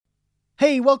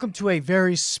Hey, welcome to a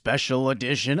very special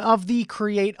edition of the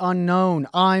Create Unknown.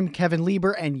 I'm Kevin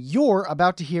Lieber, and you're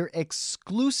about to hear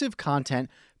exclusive content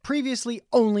previously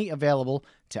only available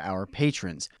to our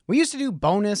patrons. We used to do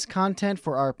bonus content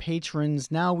for our patrons.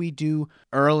 Now we do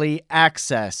early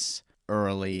access.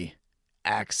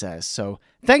 So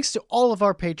thanks to all of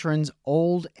our patrons,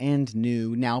 old and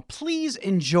new. Now please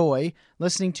enjoy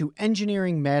listening to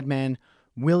engineering madman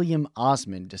William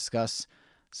Osman discuss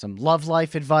some love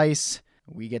life advice.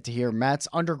 We get to hear Matt's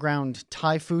underground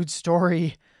Thai food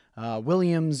story,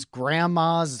 William's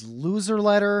grandma's loser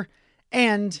letter,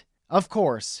 and, of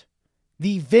course,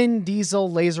 the Vin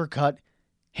Diesel laser cut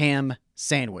ham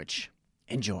sandwich.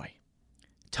 Enjoy.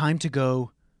 Time to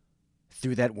go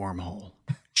through that wormhole.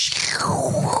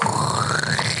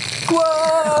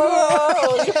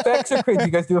 Whoa! The effects are crazy.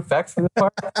 You guys do effects for this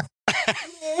part?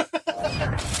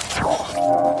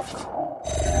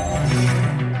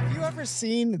 Have you ever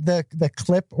seen the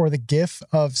clip or the GIF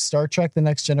of Star Trek: The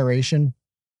Next Generation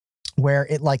where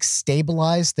it like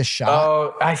stabilized the shot?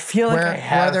 Oh, I feel like I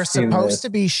have where they're seen supposed this. to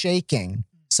be shaking.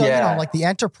 So, Yeah. like the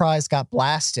Enterprise got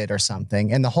blasted or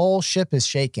something and the whole ship is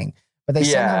shaking. But they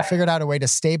somehow figured out a way to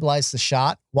stabilize the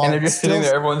shot while And they're just sitting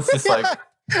there. Everyone's just like...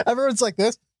 Everyone's like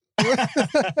this. And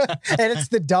it's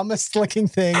the dumbest looking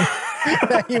thing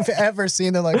that you've ever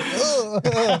seen. They're like, oh,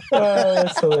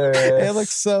 that's hilarious. it looks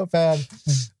so bad.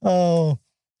 Oh,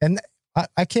 and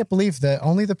I can't believe that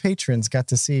only the patrons got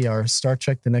to see our Star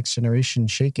Trek: The Next Generation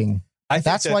shaking.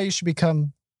 That's why you should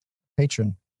become a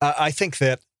patron. I think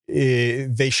that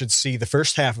they should see the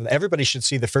first half of everybody should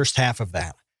see the first half of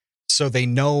that, so they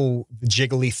know the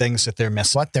jiggly things that they're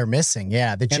missing. What they're missing,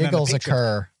 yeah. The jiggles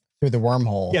occur through the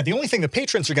wormhole. Yeah, the only thing the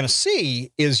patrons are going to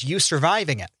see is you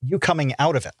surviving it, you coming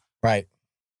out of it. Right.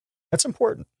 That's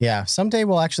important. Yeah, someday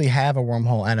we'll actually have a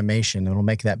wormhole animation. It'll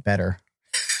make that better.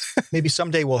 Maybe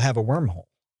someday we'll have a wormhole.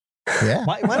 Yeah.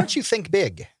 Why don't you think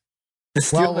big? Just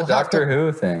steal the Doctor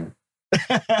Who thing.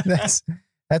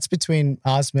 That's between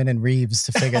Osman and Reeves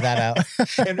to figure that out.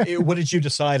 And what did you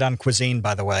decide on cuisine,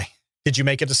 by the way? Did you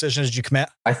make a decision? Did you commit?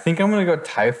 I think I'm going to go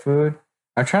Thai food.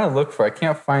 I'm trying to look for... I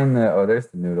can't find the... Oh, there's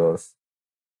the noodles.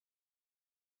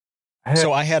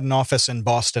 So I had an office in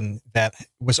Boston that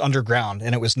was underground,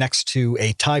 and it was next to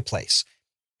a Thai place.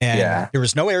 And there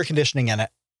was no air conditioning in it.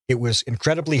 It was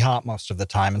incredibly hot most of the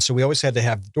time, and so we always had to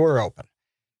have the door open.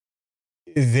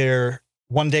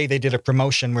 One day they did a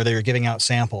promotion where they were giving out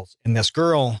samples, and this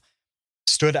girl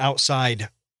stood outside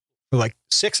for like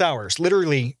 6 hours,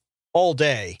 literally all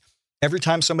day. Every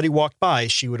time somebody walked by,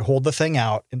 she would hold the thing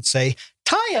out and say,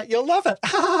 "Taya, you'll love it,"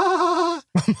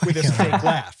 with this fake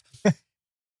laugh.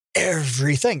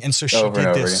 Everything. And so she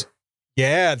did this.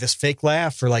 Yeah, this fake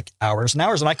laugh for like hours and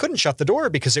hours. And I couldn't shut the door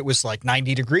because it was like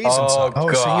 90 degrees inside.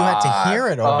 Oh, so you had to hear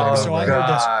it over. So I heard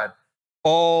this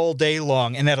all day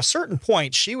long. And at a certain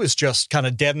point, she was just kind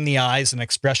of dead in the eyes and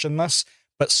expressionless,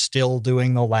 but still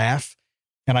doing the laugh.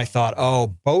 And I thought,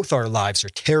 oh, both our lives are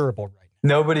terrible right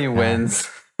now. Nobody wins.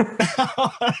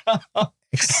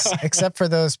 Except for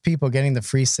those people getting the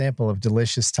free sample of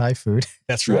delicious Thai food.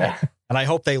 That's right. Yeah. And I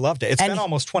hope they loved it. It's been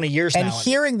almost 20 years now. And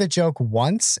hearing the joke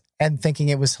once and thinking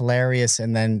it was hilarious,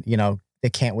 and then, they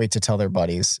can't wait to tell their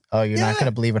buddies, oh, you're not going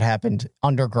to believe what happened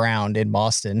underground in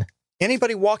Boston.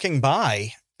 Anybody walking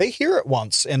by, they hear it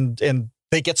once and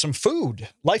they get some food.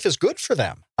 Life is good for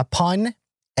them. A pun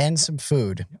and some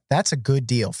food. That's a good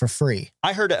deal for free.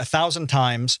 I heard it 1,000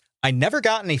 times. I never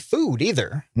got any food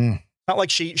either. Not like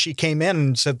she came in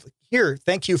and said, "Here,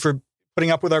 thank you for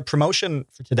putting up with our promotion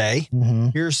for today.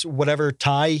 Here's whatever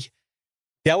Thai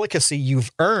delicacy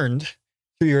you've earned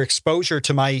through your exposure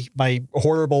to my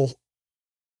horrible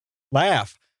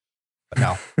laugh." But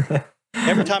no.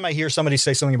 Every time I hear somebody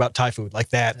say something about Thai food like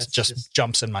that, it just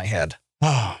jumps in my head.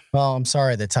 Oh. Well, I'm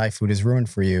sorry that Thai food is ruined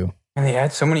for you. And they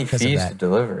add so many fees to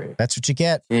delivery. That's what you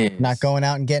get. Jeez. Not going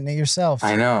out and getting it yourself.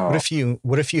 I know.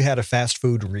 What if you had a fast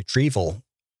food retrieval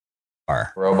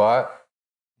bar? Robot?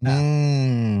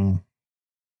 No.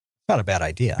 Not a bad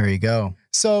idea. There you go.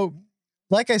 So,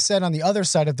 like I said, on the other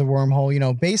side of the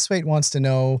wormhole, Baseweight wants to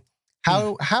know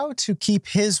how to keep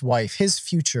his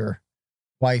future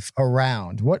wife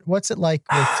around. What's it like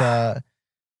with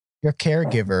your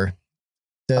caregiver?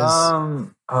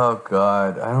 Oh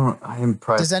God, I'm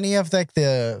probably... Does any of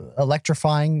the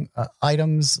electrifying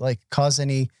items cause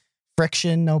any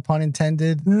friction? No pun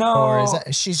intended. No.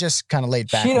 Or she's just kind of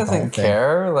laid back? She doesn't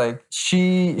care.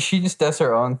 She just does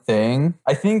her own thing.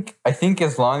 I think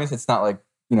as long as it's not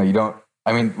you don't.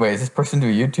 I mean, wait, is this person do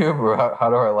YouTube, or how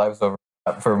do our lives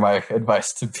overlap for my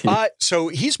advice to be? So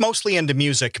he's mostly into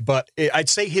music, but I'd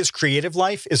say his creative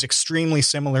life is extremely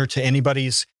similar to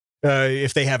anybody's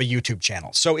if they have a YouTube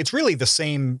channel. So it's really the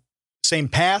same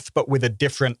path, but with a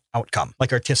different outcome,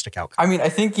 like artistic outcome. I mean, I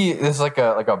think there's like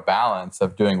a balance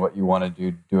of doing what you want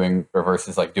to do,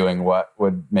 versus like doing what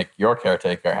would make your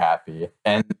caretaker happy.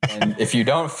 And if you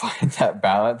don't find that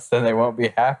balance, then they won't be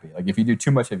happy. Like if you do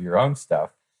too much of your own stuff,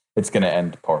 it's going to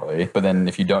end poorly. But then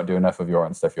if you don't do enough of your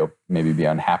own stuff, you'll maybe be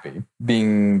unhappy.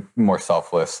 Being more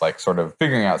selfless, like sort of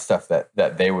figuring out stuff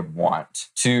that they would want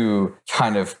to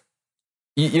kind of,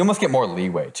 you almost get more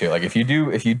leeway too. Like if you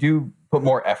do put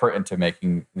more effort into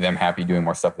making them happy, doing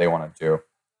more stuff they want to do,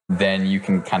 then you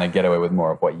can kind of get away with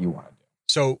more of what you want to do.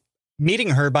 So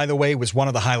meeting her, by the way, was one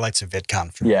of the highlights of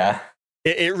VidCon for me. Yeah.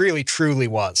 It really, truly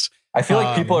was. I feel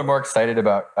like people are more excited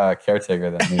about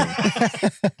Caretaker than me.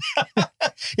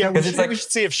 Yeah, we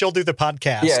should see if she'll do the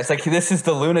podcast. Yeah, it's like this is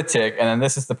the lunatic, and then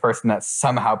this is the person that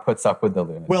somehow puts up with the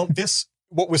lunatic. Well,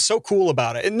 what was so cool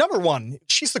about it, and number one,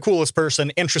 she's the coolest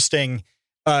person, interesting.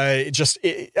 I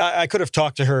could have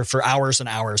talked to her for hours and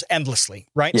hours, endlessly,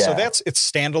 right? Yeah. So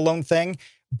it's standalone thing.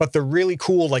 But the really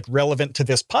cool, like relevant to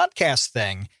this podcast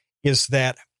thing is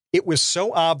that it was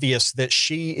so obvious that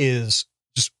she is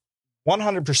just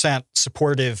 100%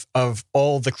 supportive of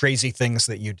all the crazy things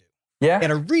that you do. Yeah.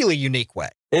 In a really unique way.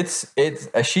 It's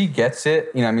she gets it.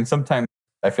 I mean, sometimes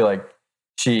I feel like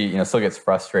she, still gets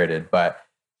frustrated, but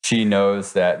she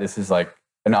knows that this is like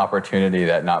an opportunity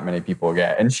that not many people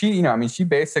get. And she, she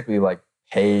basically like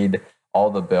paid all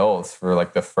the bills for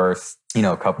like the first,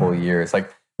 couple of years.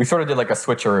 Like we sort of did like a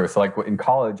switcheroo. So like in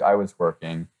college I was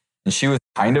working and she was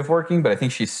kind of working, but I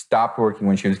think she stopped working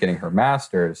when she was getting her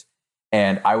master's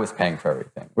and I was paying for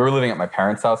everything. We were living at my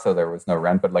parents' house, so there was no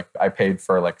rent, but like I paid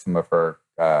for like some of her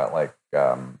like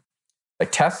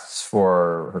tests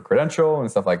for her credential and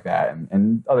stuff like that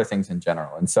and other things in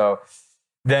general. And so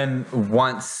then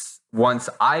once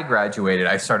I graduated,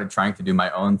 I started trying to do my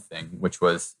own thing, which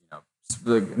was,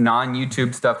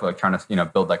 non-YouTube stuff, like trying to,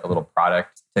 build like a little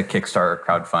product to Kickstarter,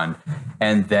 crowdfund,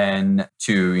 and then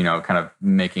to, kind of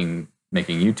making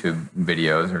YouTube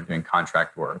videos or doing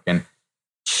contract work. And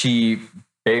she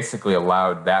basically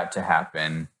allowed that to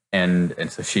happen. And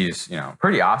so she's,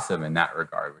 pretty awesome in that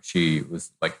regard. She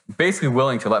was like basically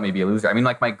willing to let me be a loser. I mean,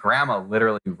 like my grandma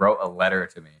literally wrote a letter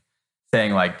to me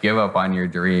saying like, give up on your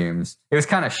dreams. It was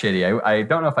kind of shitty. I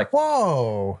don't know if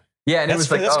Whoa. Yeah. And it was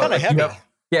like, that's kind of heavy.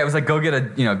 Yeah. It was like, go get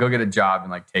a job and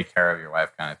like take care of your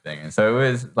wife kind of thing. And so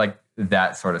it was like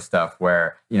that sort of stuff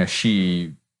where,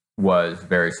 she was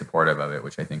very supportive of it,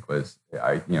 which I think was,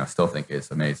 I still think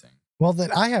is amazing. Well,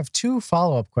 then I have two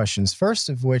follow-up questions. First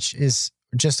of which is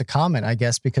just a comment, I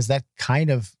guess, because that kind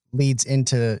of leads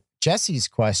into Jesse's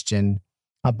question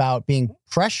about being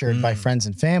pressured by friends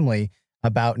and family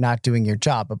about not doing your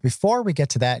job. But before we get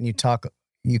to that and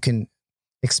you can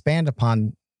expand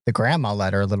upon the grandma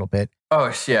letter a little bit.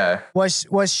 Oh yeah. Was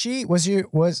your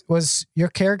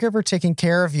caregiver taking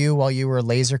care of you while you were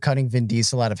laser cutting Vin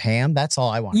Diesel out of ham? That's all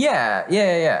I want.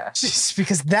 Yeah.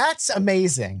 Because that's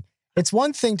amazing. It's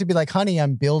one thing to be like, honey,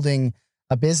 I'm building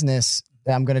a business.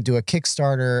 I'm going to do a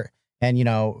Kickstarter and,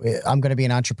 I'm going to be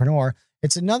an entrepreneur.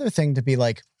 It's another thing to be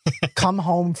like, come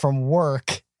home from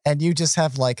work and you just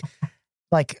have like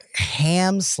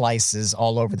ham slices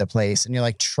all over the place. And you're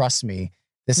like, trust me,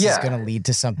 this is going to lead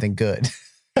to something good.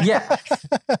 Yeah.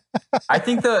 I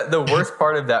think the worst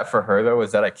part of that for her though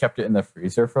was that I kept it in the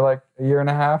freezer for like a year and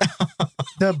a half.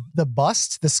 The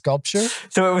bust, the sculpture.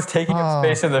 So it was taking up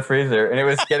space in the freezer and it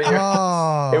was getting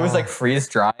it was like freeze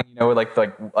drying, like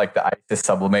the ice is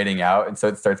sublimating out, and so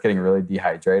it starts getting really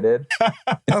dehydrated. And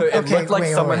so it looked like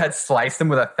someone had sliced them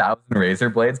with 1,000 razor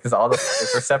blades because all the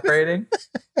fibers were separating.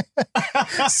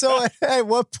 So at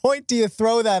what point do you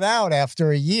throw that out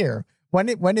after a year?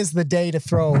 When is the day to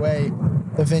throw away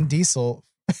the Vin Diesel?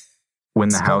 When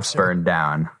the house burned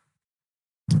down.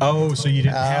 Oh, so you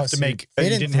didn't have to make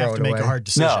a hard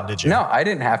decision, did you? No, I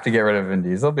didn't have to get rid of Vin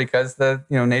Diesel because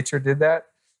nature did that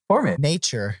for me.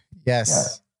 Nature,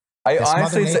 yes. Yeah.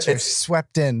 Honestly, it's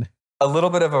swept in. A little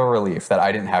bit of a relief that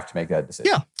I didn't have to make that decision.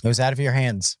 Yeah, it was out of your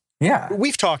hands. Yeah,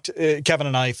 we've talked, Kevin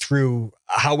and I, through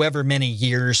however many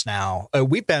years now.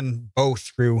 We've been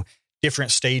both through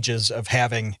different stages of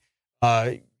having,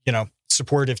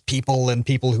 supportive people and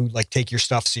people who like take your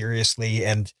stuff seriously,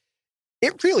 and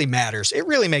it really matters. It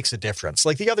really makes a difference.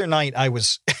 Like the other night I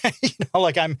was,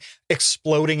 I'm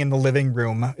exploding in the living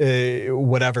room,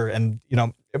 whatever. And,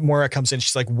 Maura comes in,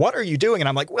 she's like, what are you doing? And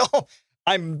I'm like, well,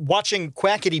 I'm watching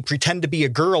Quackity pretend to be a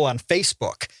girl on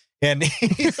Facebook. And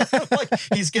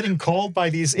he's getting called by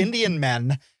these Indian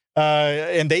men.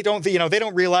 And they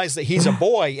don't realize that he's a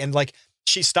boy. And like,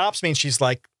 she stops me and she's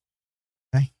like,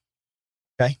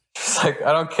 Okay. She's like,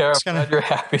 I don't care. I'm glad you're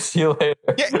happy. See you later.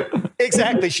 Yeah,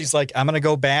 exactly. She's like, I'm going to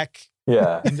go back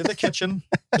into the kitchen.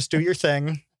 Just do your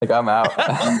thing. Like, I'm out.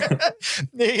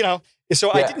 You know,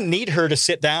 so I didn't need her to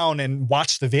sit down and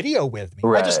watch the video with me.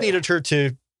 Right. I just needed her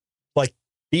to like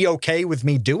be okay with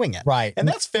me doing it. Right. And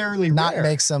that's fairly not rare.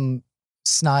 make some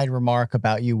snide remark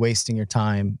about you wasting your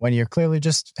time when you're clearly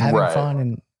just having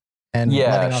fun and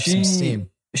letting off some steam.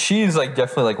 She's like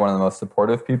definitely like one of the most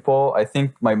supportive people. I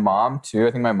think my mom too.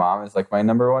 I think my mom is like my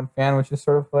number one fan, which is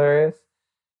sort of hilarious.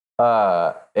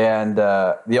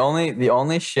 The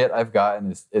only shit I've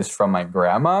gotten is from my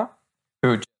grandma,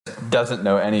 who just doesn't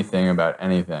know anything about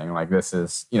anything. Like, this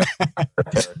is, you know, not her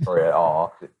territory at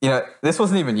all. You know, this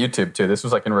wasn't even YouTube too. This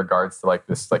was like in regards to like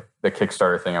this, like the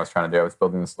Kickstarter thing I was trying to do. I was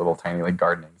building this little tiny like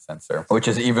gardening sensor, which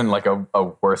is even like a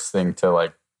worse thing to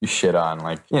like shit on.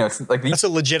 Like, you know, it's like that's a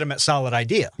legitimate, solid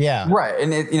idea. Yeah. Right.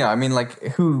 And it, you know, I mean,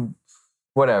 like,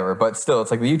 whatever, but still,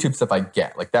 it's like the YouTube stuff I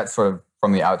get, like that sort of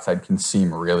from the outside can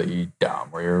seem really dumb,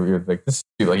 where you're like, this,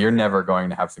 like, you're never going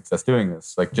to have success doing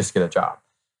this. Like, just get a job.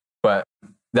 But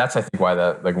that's, I think, why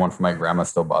that like one from my grandma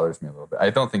still bothers me a little bit.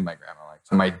 I don't think my grandma likes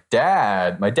it.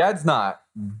 My dad's not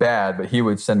bad, but he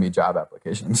would send me job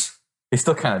applications. He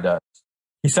still kind of does.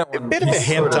 He sent one, a bit of a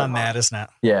hint on that, isn't it?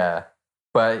 Yeah.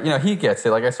 But, you know, he gets it.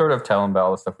 Like, I sort of tell him about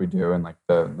all the stuff we do and like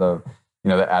the you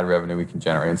know, the ad revenue we can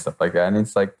generate and stuff like that. And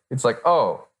it's like,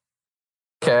 oh,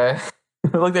 okay.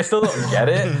 Like, they still don't get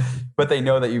it, but they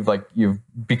know that you've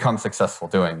become successful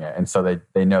doing it. And so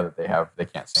they know that they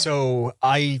can't say. So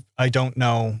I don't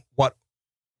know what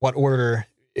order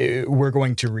we're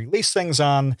going to release things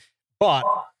on, but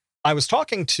I was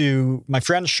talking to my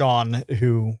friend Sean,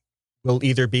 who will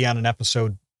either be on an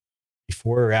episode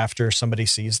before or after somebody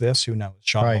sees this. Who knows?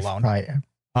 Sean Malone. Right.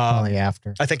 Probably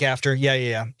after. I think after.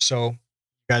 Yeah. So you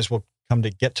guys will come to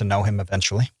get to know him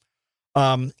eventually.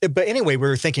 But anyway, we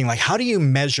were thinking, like, how do you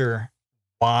measure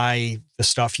why the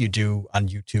stuff you do on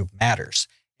YouTube matters?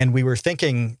 And we were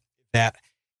thinking that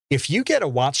if you get a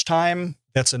watch time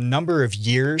that's a number of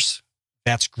years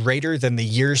that's greater than the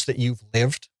years that you've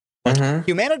lived, like,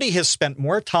 humanity has spent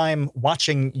more time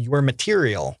watching your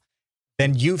material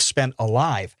than you've spent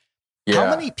alive. Yeah.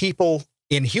 How many people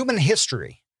in human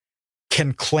history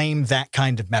can claim that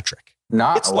kind of metric?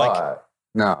 Not a lot.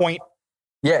 No. Point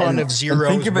of zeros.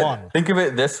 Think of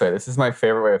it this way. This is my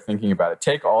favorite way of thinking about it.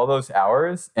 Take all those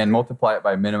hours and multiply it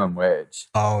by minimum wage.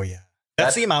 Oh, yeah.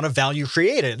 That's the amount of value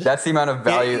created. That's the amount of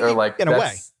value, or like, in a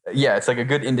way. Yeah, it's like a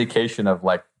good indication of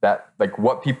like that, like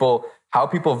how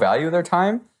people value their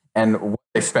time and what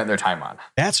they spent their time on.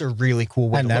 That's a really cool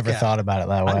way I never thought about it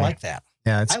that way. I like that.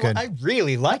 Yeah, it's good. I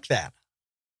really like that.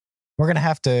 We're going to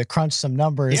have to crunch some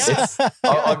numbers. Yeah.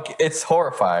 It's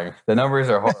horrifying. The numbers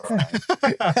are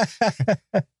horrifying.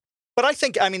 But I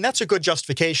think, I mean, that's a good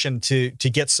justification to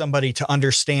get somebody to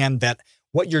understand that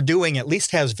what you're doing at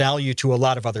least has value to a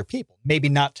lot of other people. Maybe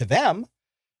not to them,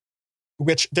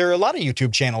 which there are a lot of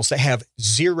YouTube channels that have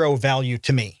zero value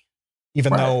to me,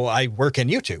 even though I work in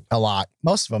YouTube. A lot.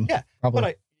 Most of them. Yeah,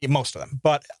 probably. Most of them.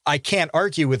 But I can't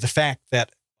argue with the fact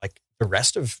that like the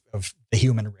rest of the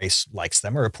human race likes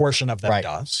them, or a portion of them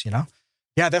does, you know?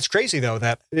 Yeah, that's crazy though,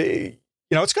 that, you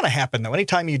know, it's going to happen though.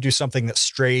 Anytime you do something that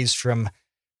strays from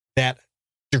that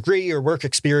degree or work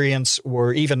experience,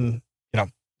 or even, you know,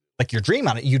 like your dream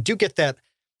on it, you do get that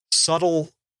subtle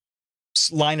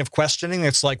line of questioning.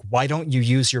 It's like, why don't you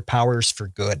use your powers for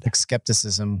good? Like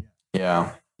skepticism.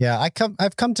 Yeah. Yeah.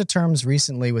 I've come to terms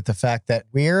recently with the fact that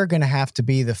we're going to have to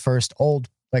be the first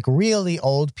really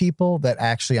old people that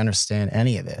actually understand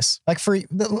any of this. Like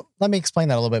let me explain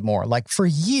that a little bit more. Like for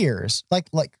years, like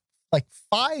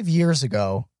 5 years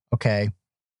ago, okay,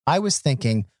 I was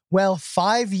thinking, well,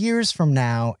 5 years from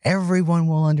now, everyone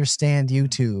will understand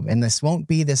YouTube, and this won't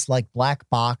be this like black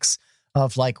box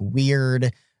of like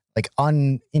weird, like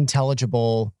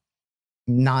unintelligible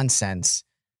nonsense.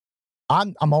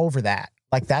 I'm over that.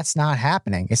 Like, that's not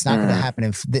happening. It's not going to happen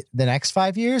in the next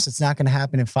 5 years. It's not going to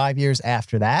happen in 5 years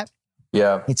after that.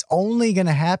 Yeah. It's only going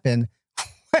to happen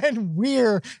when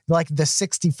we're like the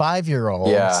 65-year-olds.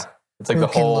 Yeah. It's like the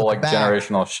whole like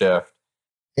generational shift.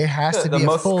 It has to be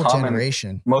a full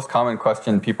generation. Most common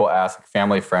question people ask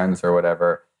family, friends, or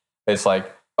whatever, it's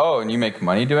like, oh, and you make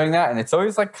money doing that? And it's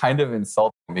always like kind of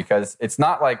insulting, because it's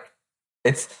not like,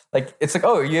 it's like,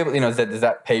 oh, you know, does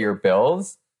that pay your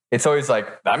bills? It's always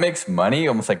like, that makes money.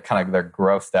 Almost like kind of they're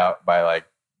grossed out by like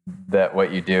that.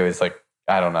 What you do is like,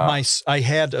 I don't know. I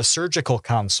had a surgical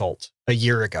consult a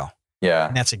year ago. Yeah.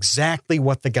 And that's exactly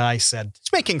what the guy said.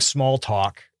 He's making small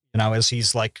talk, you know, as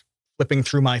he's like flipping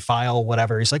through my file,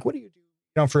 whatever. He's like, what do you do,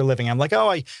 you know, for a living? I'm like,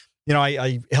 oh,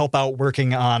 I help out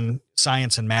working on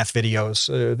science and math videos.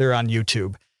 They're on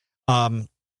YouTube.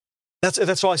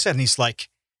 That's all I said. And he's like,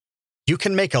 you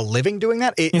can make a living doing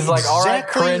that? He's like, all right,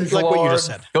 cringe like Lord, what you just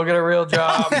said. go get a real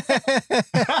job.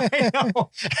 I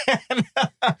know.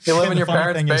 You live in your funny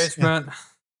parents' thing is- basement.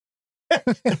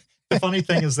 The funny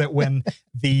thing is that when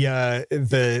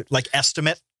the like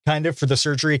estimate kind of for the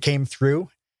surgery came through,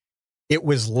 it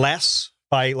was less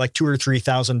by like $2,000 or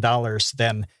 $3,000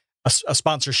 than a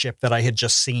sponsorship that I had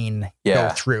just seen go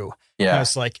through. And I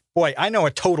was like, boy, I know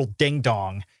a total ding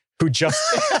dong who just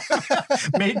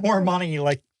made more money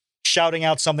like shouting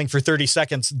out something for 30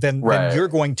 seconds than you're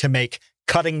going to make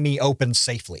cutting me open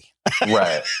safely.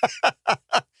 Right.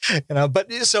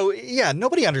 But so yeah,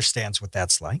 nobody understands what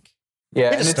that's like.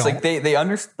 Yeah, and it's like they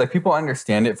understand, like people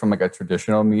understand it from like a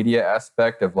traditional media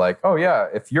aspect of like, oh yeah,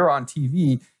 if you're on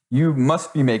TV, you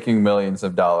must be making millions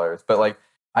of dollars. But like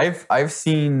I've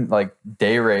seen like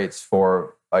day rates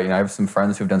for I have some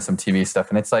friends who've done some TV stuff,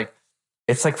 and it's like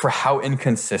for how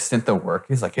inconsistent the work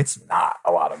is. Like it's not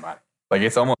a lot of money. Like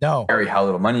it's almost scary how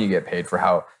little money you get paid for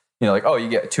how. Like, oh, you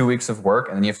get 2 weeks of work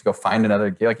and then you have to go find another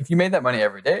gig. Like if you made that money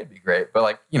every day, it'd be great. But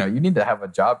like, you need to have a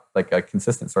job, like a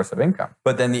consistent source of income.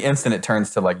 But then the instant it turns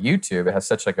to like YouTube, it has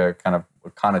such like a kind of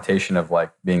connotation of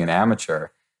like being an amateur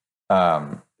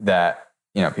that,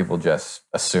 people just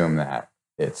assume that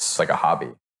it's like a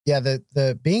hobby. Yeah.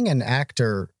 The being an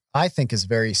actor, I think is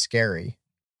very scary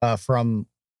from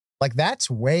like,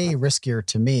 that's way riskier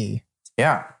to me.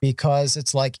 Yeah. Because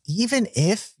it's like, even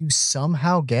if you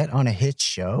somehow get on a hit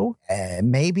show,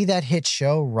 maybe that hit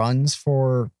show runs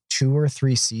for 2 or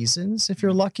 3 seasons if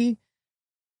you're lucky.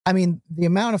 I mean, the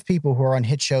amount of people who are on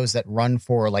hit shows that run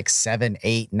for like 7,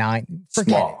 8, 9,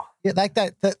 small. Yeah, like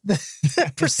that,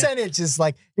 the percentage is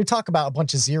like, you're talking about a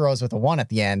bunch of zeros with a 1 at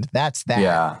the end. That's that.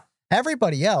 Yeah.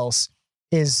 Everybody else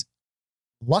is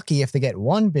lucky if they get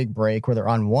one big break where they're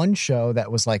on one show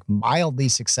that was like mildly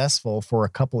successful for a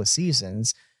couple of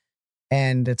seasons.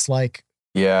 And it's like,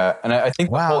 yeah. And I think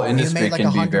the whole industry like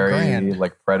can be very $100,000.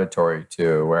 like predatory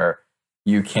too, where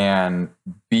you can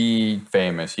be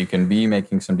famous, you can be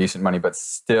making some decent money, but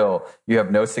still you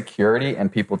have no security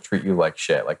and people treat you like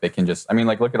shit. Like they can just,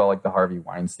 like look at all like the Harvey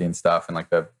Weinstein stuff and like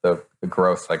the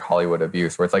gross like Hollywood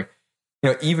abuse where it's like,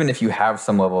 even if you have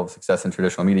some level of success in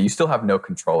traditional media, you still have no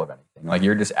control of anything. Like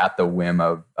you're just at the whim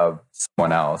of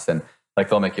someone else, and like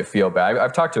they'll make you feel bad.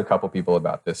 I've talked to a couple people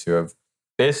about this who have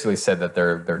basically said that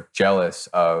they're jealous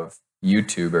of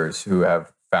YouTubers who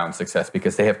have found success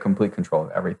because they have complete control of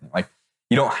everything. Like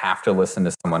you don't have to listen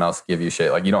to someone else give you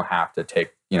shit. Like you don't have to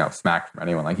take smack from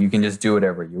anyone. Like you can just do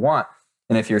whatever you want,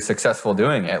 and if you're successful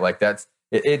doing it, like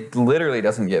it literally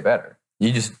doesn't get better.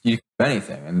 You can do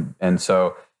anything, and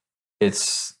so.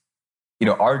 It's,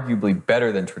 arguably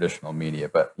better than traditional media,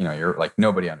 but you're like,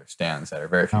 nobody understands that, or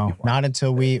very few people. Not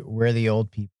until we're the old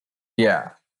people.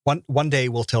 Yeah. One day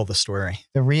we'll tell the story.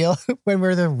 When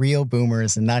we're the real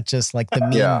boomers and not just like the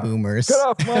meme boomers. Get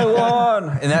off my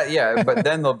lawn. And but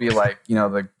then they'll be like,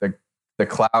 the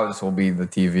clouds will be the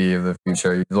TV of the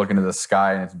future. You look into the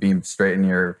sky and it's beamed straight in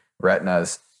your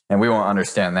retinas. And we won't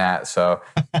understand that. So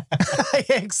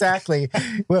exactly.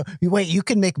 Well, wait, you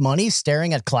can make money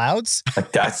staring at clouds?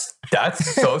 Like, that's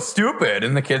so stupid.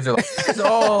 And the kids are like,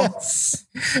 oh.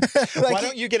 Why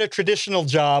don't you get a traditional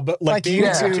job like being a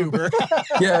YouTuber?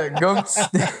 Yeah, go.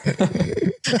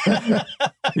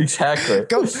 Exactly.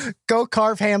 Go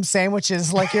carve ham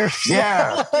sandwiches like your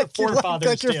your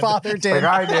father did. Like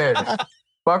I did.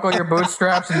 Buckle your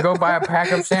bootstraps and go buy a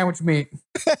pack of sandwich meat.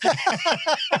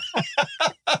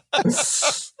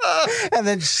 And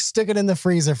then stick it in the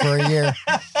freezer for a year.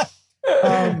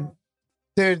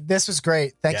 Dude, this was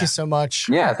great. Thank you so much.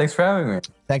 Yeah, thanks for having me.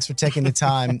 Thanks for taking the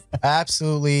time.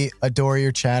 Absolutely adore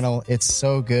your channel. It's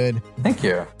so good. Thank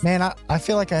you. Man, I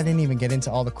feel like I didn't even get into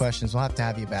all the questions. We'll have to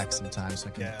have you back sometime. So